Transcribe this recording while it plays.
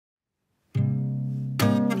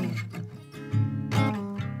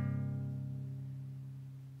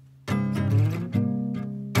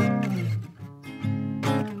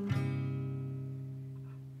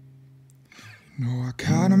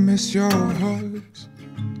miss your hugs,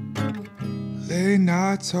 late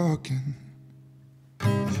night talking,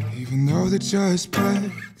 even though they're just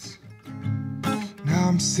breaths. Now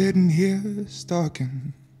I'm sitting here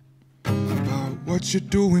stalking about what you're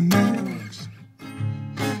doing next,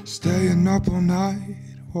 staying up all night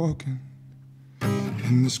walking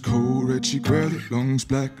in this cold red cheek weather, lungs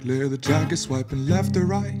black leather jacket, swiping left to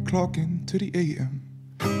right, clocking to the AM.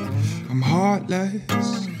 I'm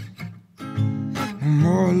heartless, no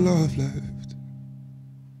more love left,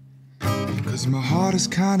 'cause my heart is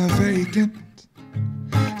kinda vacant,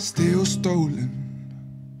 still stolen.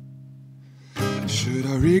 Should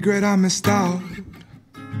I regret I missed out?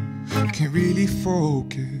 Can't really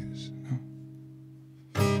focus, no.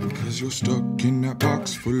 'Cause you're stuck in that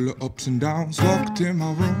box full of ups and downs, locked in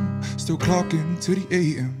my room, still clocking to the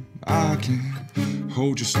AM. I can't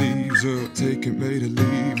hold your sleeves up, take it, made a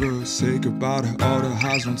leave us, say goodbye to all the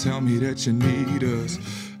highs, don't tell me that you need us.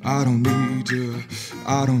 I don't need you,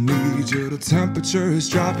 I don't need you. The temperature is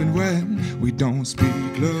dropping when we don't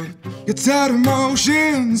speak, love. Your tired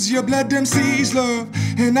emotions, your blood them seas, love.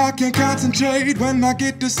 And I can't concentrate when I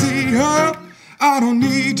get to see her. I don't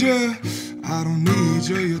need you, I don't need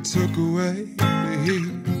you. You took away the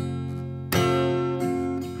heat.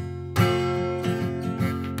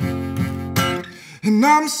 And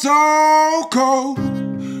I'm so cold.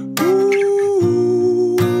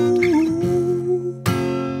 Ooh,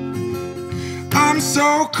 I'm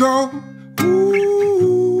so cold.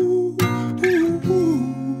 Ooh, ooh, ooh.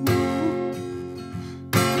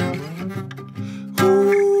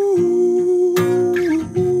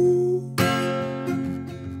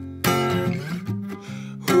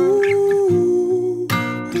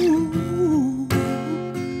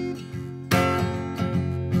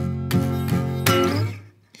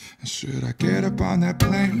 Should I get up on that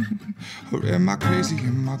plane? Or am I crazy?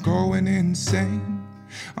 Am I going insane?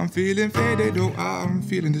 I'm feeling faded, oh, I'm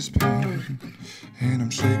feeling this pain. And I'm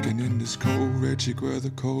shaking in this cold red cheek weather,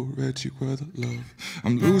 cold red cheek weather, love.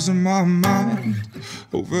 I'm losing my mind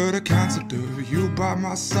over the concept of you by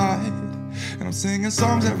my side. And I'm singing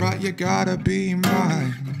songs that write, you gotta be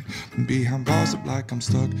mine. Behind bars up like I'm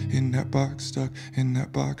stuck in that box, stuck in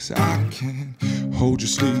that box. I can't hold your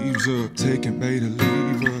sleeves up, take it, made a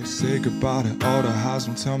leave us, say goodbye to all the highs,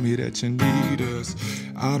 don't tell me that you need us.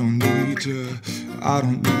 I don't need you, I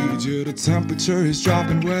don't need you. The temperature is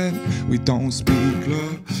dropping when we don't speak,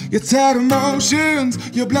 love. Your tired emotions,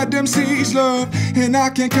 your blood them seas, love. And I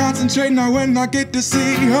can't concentrate now when I get to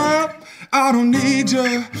see her. I don't need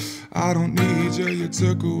you, I don't need you. You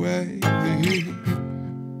took away the heat.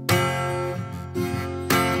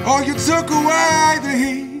 Oh, you took away the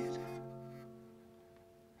heat.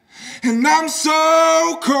 And I'm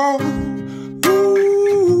so cold.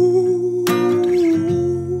 Ooh,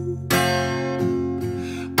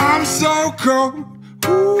 I'm so cold.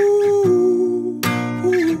 Ooh,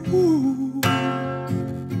 ooh, ooh.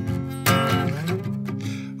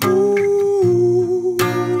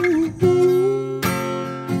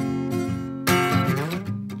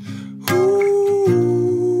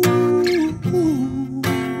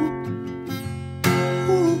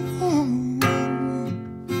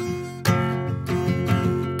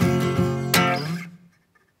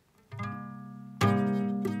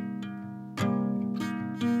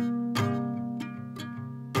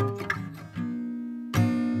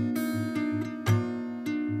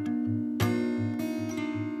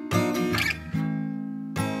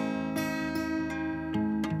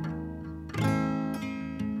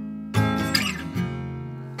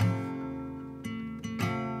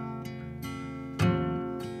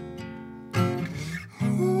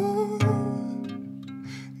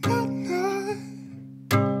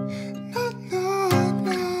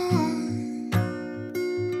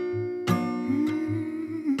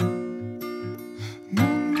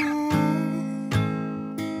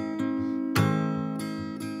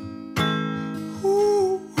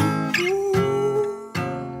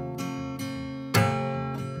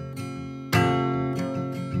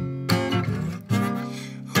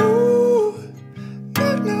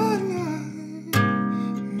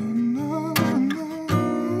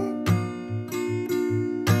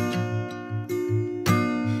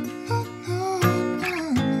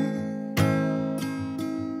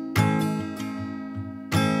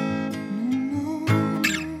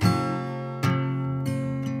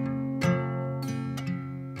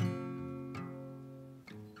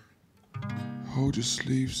 Hold your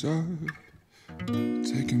sleeves up,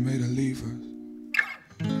 taking me to leave us.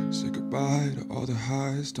 Say goodbye to all the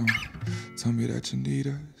highs, don't tell me that you need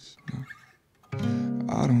us, no.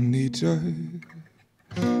 I don't need you,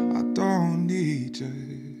 I don't need you.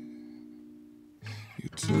 You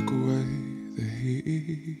took away the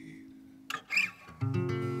heat.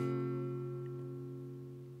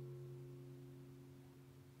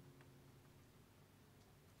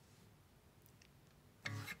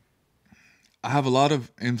 I have a lot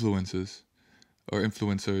of influences or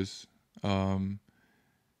influencers, a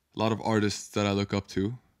lot of artists that I look up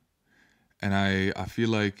to, and I feel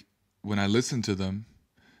like when I listen to them,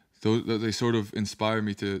 they sort of inspire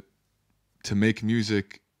me to make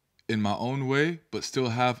music in my own way, but still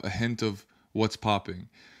have a hint of what's popping.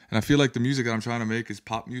 And I feel like the music that I'm trying to make is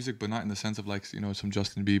pop music, but not in the sense of like, you know, some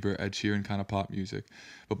Justin Bieber, Ed Sheeran kind of pop music.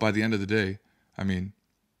 But by the end of the day, I mean,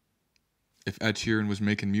 if Ed Sheeran was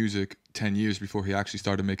making music 10 years before he actually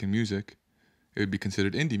started making music, it would be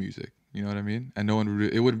considered indie music. You know what I mean? And no one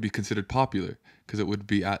would, it wouldn't be considered popular because it would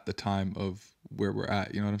be at the time of where we're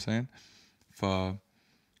at. You know what I'm saying? If,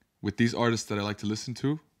 with these artists that I like to listen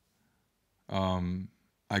to,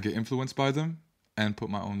 I get influenced by them and put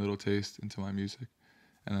my own little taste into my music.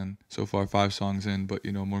 And then so far 5 songs in, but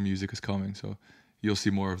you know, more music is coming. So you'll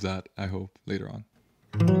see more of that, I hope, later on.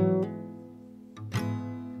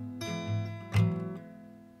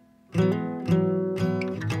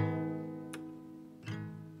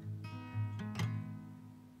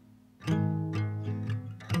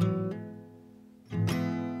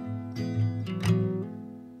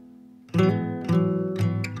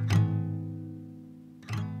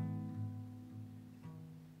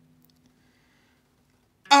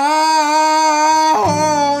 I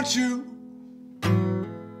want you.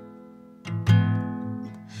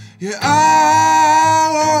 Yeah,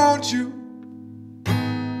 I want you.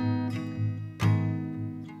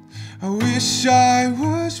 I wish I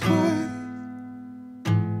was worth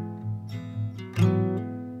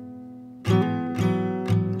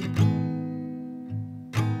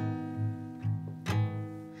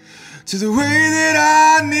to the way that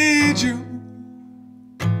I need you.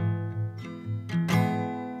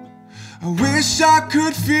 I wish I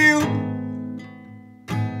could feel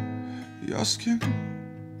your skin,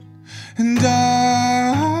 and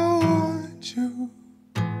I want you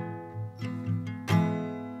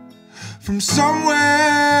from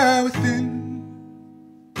somewhere within.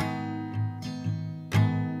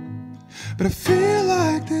 But I feel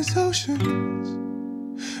like there's oceans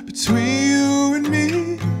between you and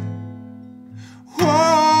me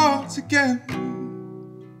once again.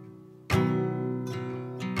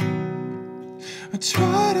 I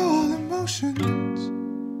tried all emotions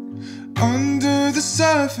under the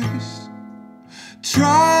surface,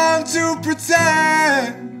 trying to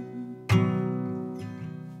pretend,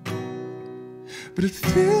 but it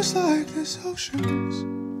feels like there's oceans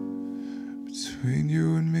between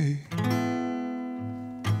you and me.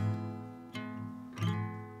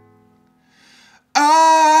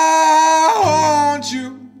 I want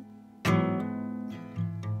you,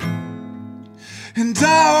 and I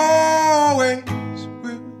always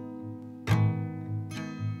will.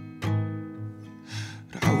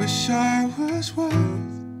 But I wish I was worth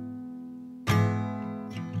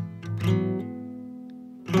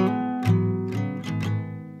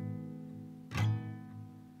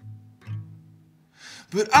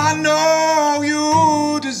but I know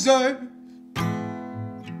you deserve.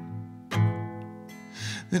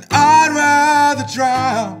 Then I'd rather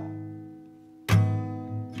drown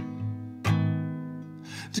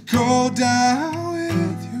to go down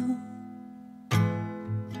with you.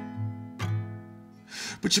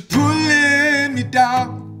 But you're pulling me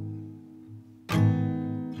down.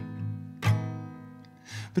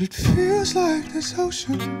 But it feels like there's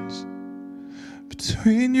oceans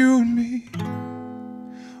between you and me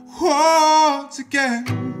once again.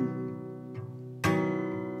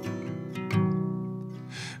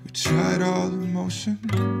 We tried all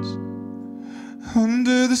emotions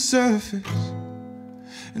under the surface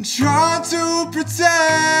and tried to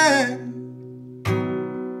pretend,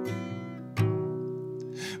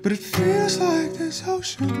 but it feels like there's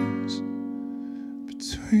oceans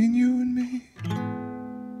between you and me.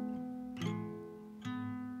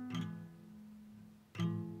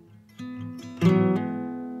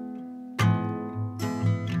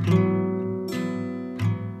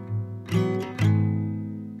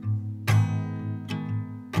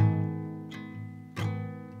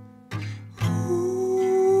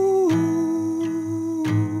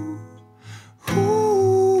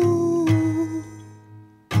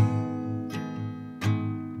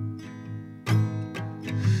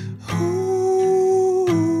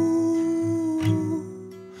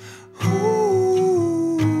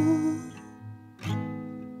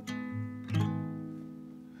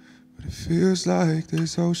 Feels like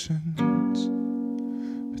there's oceans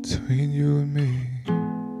between you and me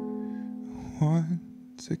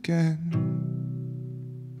once again.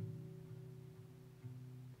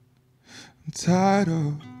 I'm tired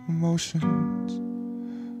of emotions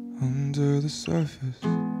under the surface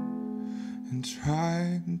and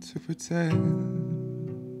trying to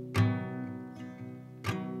pretend.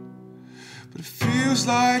 But it feels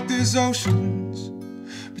like there's oceans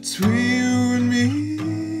between you and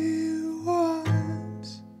me.